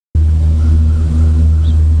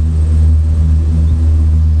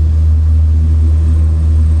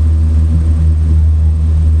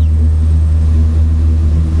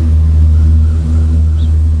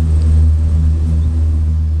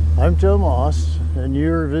Moss, and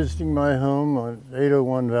you're visiting my home on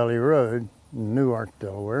 801 Valley Road in Newark,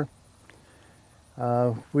 Delaware.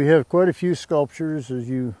 We have quite a few sculptures, as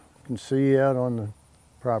you can see, out on the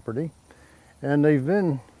property, and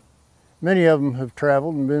many of them have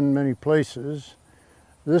traveled and been many places.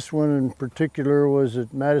 This one in particular was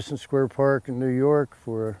at Madison Square Park in New York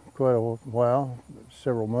for quite a while,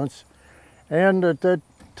 several months, and at that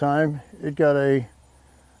time it got a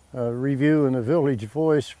review in the Village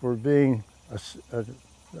Voice for being a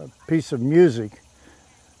piece of music,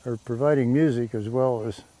 or providing music as well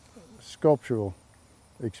as sculptural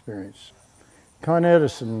experience. Con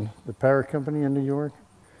Edison, the power company in New York,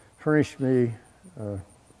 furnished me a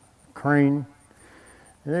crane,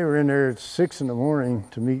 and they were in there at 6 in the morning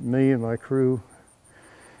to meet me and my crew.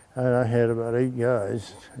 And I had about 8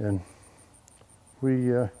 guys, and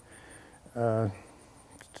we at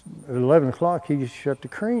 11 o'clock, he shut the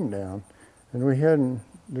crane down, and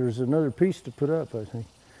there's another piece to put up, I think.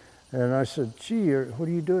 And I said, gee, what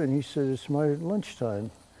are you doing? He said, it's my lunchtime.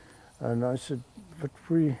 And I said, but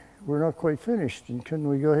we're not quite finished, and couldn't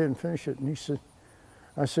we go ahead and finish it? And he said,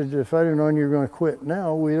 I said, if I'd have known you were going to quit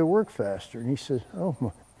now, we'd have worked faster. And he said, oh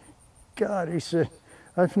my God, he said,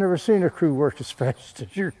 I've never seen a crew work as fast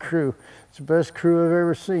as your crew. It's the best crew I've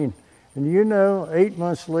ever seen. And you know, 8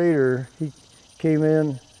 months later, he came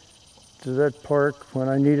in to that park when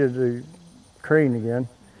I needed the crane again.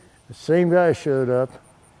 The same guy showed up.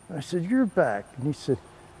 I said, you're back. And he said,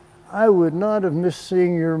 I would not have missed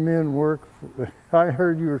seeing your men work. I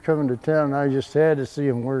heard you were coming to town, and I just had to see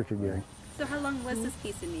them work again. So how long was this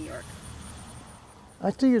piece in New York?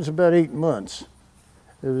 I think it's about 8 months.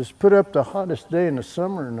 It was put up the hottest day in the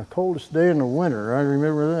summer and the coldest day in the winter. I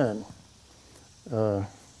remember that.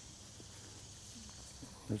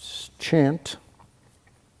 It's Chant.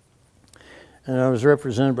 And I was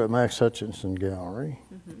represented by Max Hutchinson Gallery.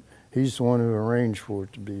 Mm-hmm. He's the one who arranged for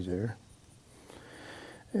it to be there.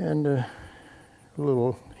 And a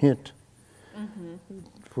little hint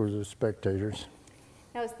for the spectators.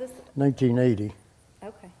 Now is this 1980.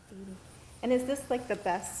 okay? And is this like the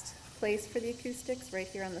best place for the acoustics, right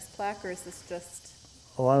here on this plaque, or is this just?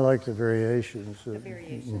 Oh, I like the variations. The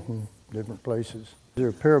variations. Different places.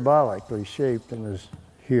 They're parabolically shaped, and is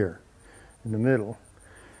here in the middle.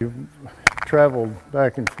 You've traveled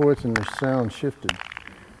back and forth, and the sound shifted.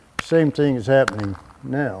 Same thing is happening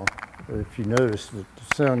now. If you notice that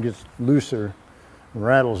the sound gets looser and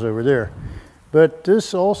rattles over there. But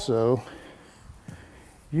this also,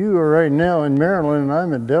 you are right now in Maryland and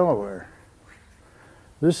I'm in Delaware.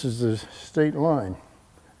 This is the state line,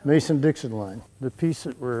 Mason-Dixon line. The piece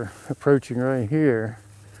that we're approaching right here,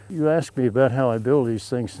 you asked me about how I build these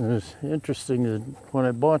things, and it's interesting that when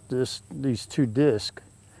I bought these 2 discs,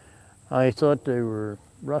 I thought they were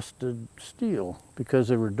rusted steel because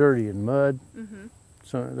they were dirty and mud. Mm-hmm.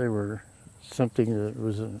 So they were something that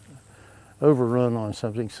was an overrun on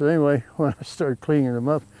something. So anyway, when I started cleaning them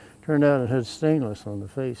up, turned out it had stainless on the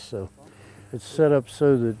face. So it's set up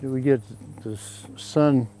so that we get the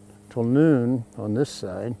sun till noon on this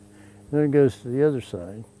side, then it goes to the other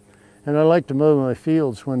side. And I like to mow my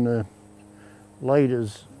fields when the light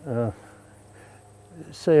is,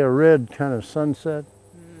 say, a red kind of sunset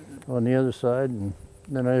on the other side, and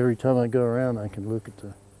then every time I go around I can look at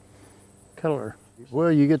the color.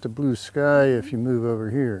 Well, you get the blue sky if you move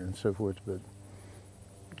over here and so forth, but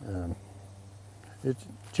it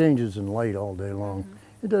changes in light all day long.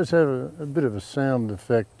 It does have a bit of a sound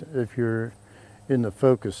effect if you're in the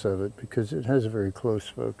focus of it, because it has a very close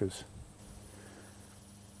focus.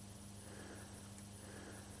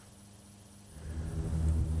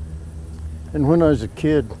 And when I was a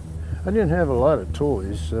kid, I didn't have a lot of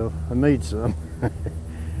toys, so I made some.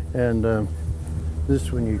 And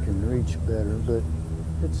this one you can reach better, but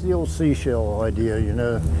it's the old seashell idea, you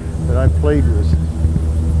know, that I played with.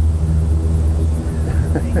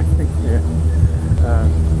 Yeah.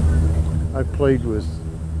 I played with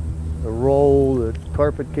a roll that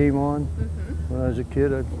carpet came on. When I was a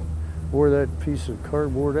kid, I wore that piece of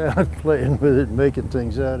cardboard out, playing with it, making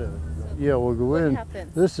things out of it. Yeah, we'll go in.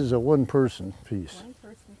 This is a one-person piece.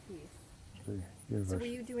 One-person piece. So were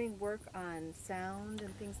you doing work on sound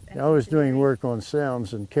and things? I was doing work on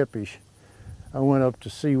sounds in Kepish. I went up to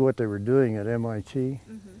see what they were doing at MIT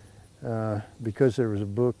because there was a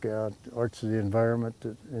book out, Arts of the Environment,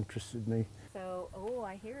 that interested me. So, oh,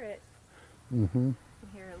 I hear it. Mm-hmm. You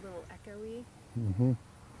hear a little echoey. Mm-hmm.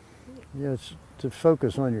 Yeah, it's to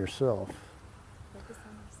focus on yourself. Focus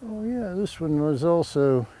on yourself. Oh yeah, this one was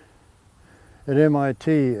also at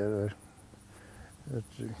MIT in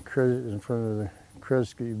front of the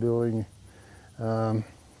Kresge building, and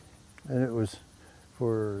it was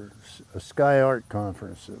for a Sky Art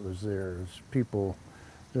conference that was there. It was people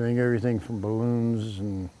doing everything from balloons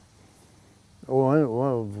and,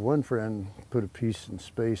 one friend put a piece in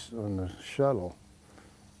space on the shuttle,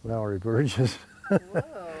 Lowry Burgess. Whoa.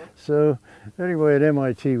 So anyway, at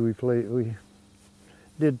MIT we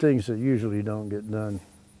did things that usually don't get done.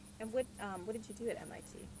 And what did you do at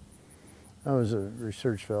MIT? I was a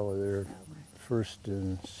research fellow there. Oh, First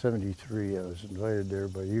in '73, I was invited there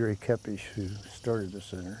by Yuri Kepish, who started the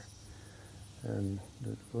center. And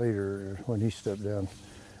later, when he stepped down,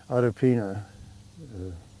 Otto Pina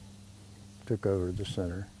took over the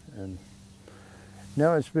center. And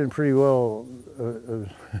now it's been pretty well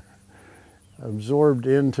absorbed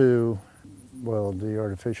into, well, the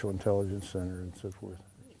Artificial Intelligence Center and so forth.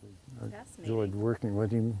 I enjoyed working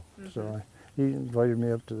with him, so he invited me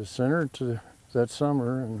up to the center that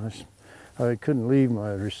summer, and I couldn't leave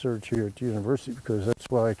my research here at the university because that's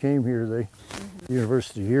why I came here. The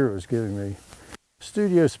university here was giving me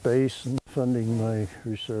studio space and funding my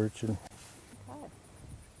research. And okay.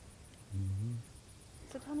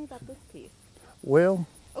 So tell me about this piece. Well,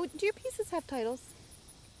 Oh, do your pieces have titles?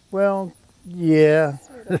 well, yeah.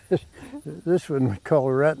 Sort of. This one we call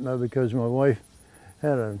retina because my wife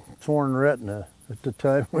had a torn retina at the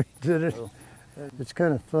time we did it. It's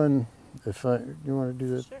kind of fun. You want to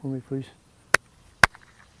do that for me, please?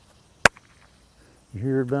 You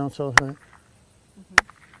hear it bounce off that?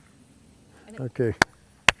 Okay.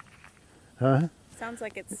 Huh? Sounds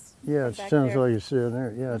like it's Yeah, it back sounds there. like it's in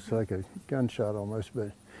there. Yeah, it's like a gunshot almost.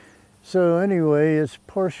 But so anyway, it's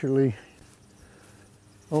partially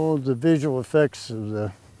all the visual effects of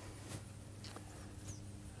the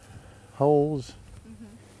holes.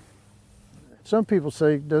 Some people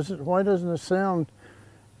say, why doesn't the sound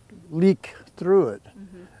leak through it?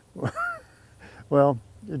 Well,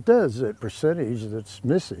 it does, that percentage that's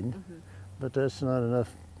missing, but that's not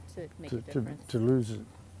enough To make a difference. to lose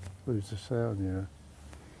the sound, yeah.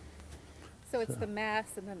 So it's the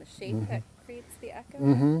mass and then the shape that creates the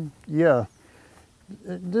echo? Yeah.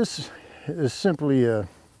 This is simply an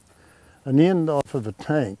end off of a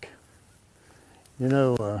tank. You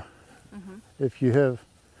know, if you have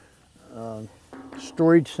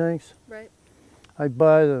storage tanks, Right. I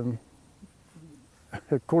buy them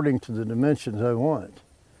according to the dimensions I want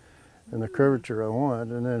and the curvature I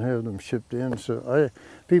want, and then have them shipped in. So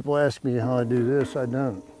people ask me how I do this. I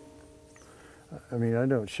don't. I mean, I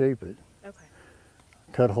don't shape it. Okay.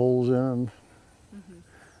 Cut holes in them,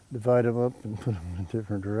 divide them up, and put them in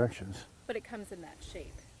different directions. But it comes in that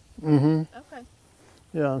shape. Okay.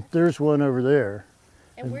 Yeah, there's one over there.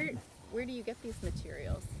 And where do you get these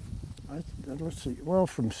materials? Let's see. Well,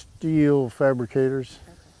 from steel fabricators.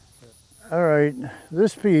 All right,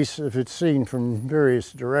 this piece, if it's seen from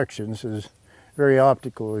various directions, is very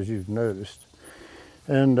optical, as you've noticed.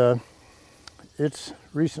 And it's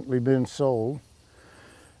recently been sold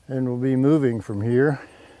and will be moving from here.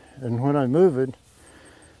 And when I move it,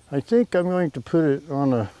 I think I'm going to put it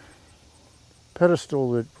on a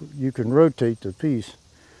pedestal that you can rotate the piece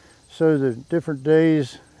so that different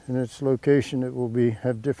days in its location it will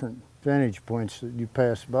have different vantage points that you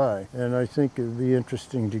pass by. And I think it would be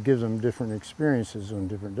interesting to give them different experiences on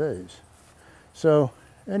different days. So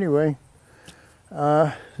anyway,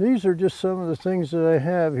 these are just some of the things that I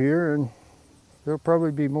have here, and there'll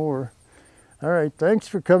probably be more. All right, thanks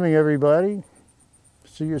for coming, everybody.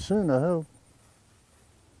 See you soon, I hope.